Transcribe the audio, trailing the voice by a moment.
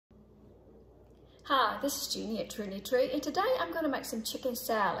Hi, this is Jeannie at Trendy Tree, and today I'm going to make some chicken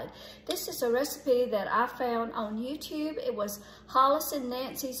salad. This is a recipe that I found on YouTube. It was Hollis and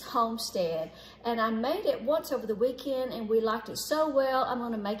Nancy's Homestead, and I made it once over the weekend and we liked it so well, I'm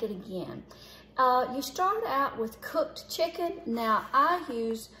going to make it again. You start out with cooked chicken. Now I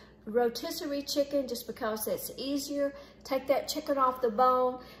use rotisserie chicken just because it's easier. Take that chicken off the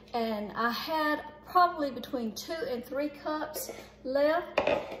bone, and I had probably between 2 and 3 cups left.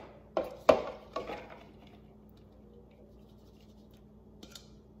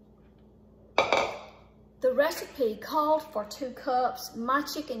 The recipe called for 2 cups. My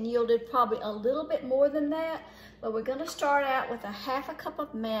chicken yielded probably a little bit more than that, but we're gonna start out with a 1/2 cup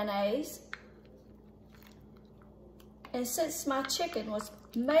of mayonnaise. And since my chicken was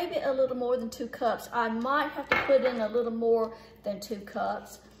maybe a little more than 2 cups, I might have to put in a little more than 2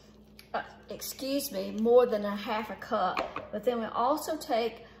 cups. Excuse me, more than a 1/2 cup. But then we also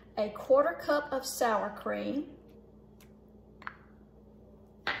take a 1/4 cup of sour cream.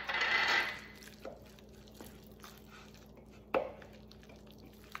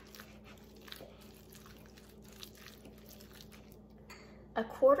 A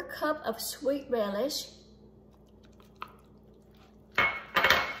 1/4 cup of sweet relish.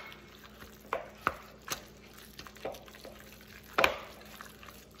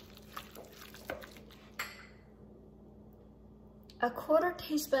 A 1/4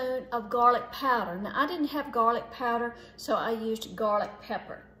 teaspoon of garlic powder. Now I didn't have garlic powder, so I used garlic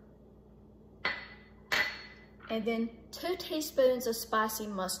pepper. And then 2 teaspoons of spicy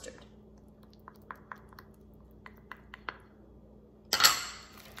mustard.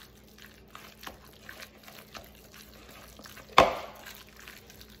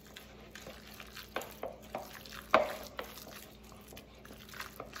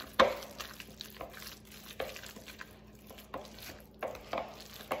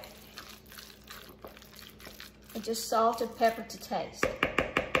 And just salt and pepper to taste.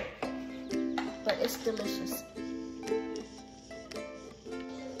 But it's delicious.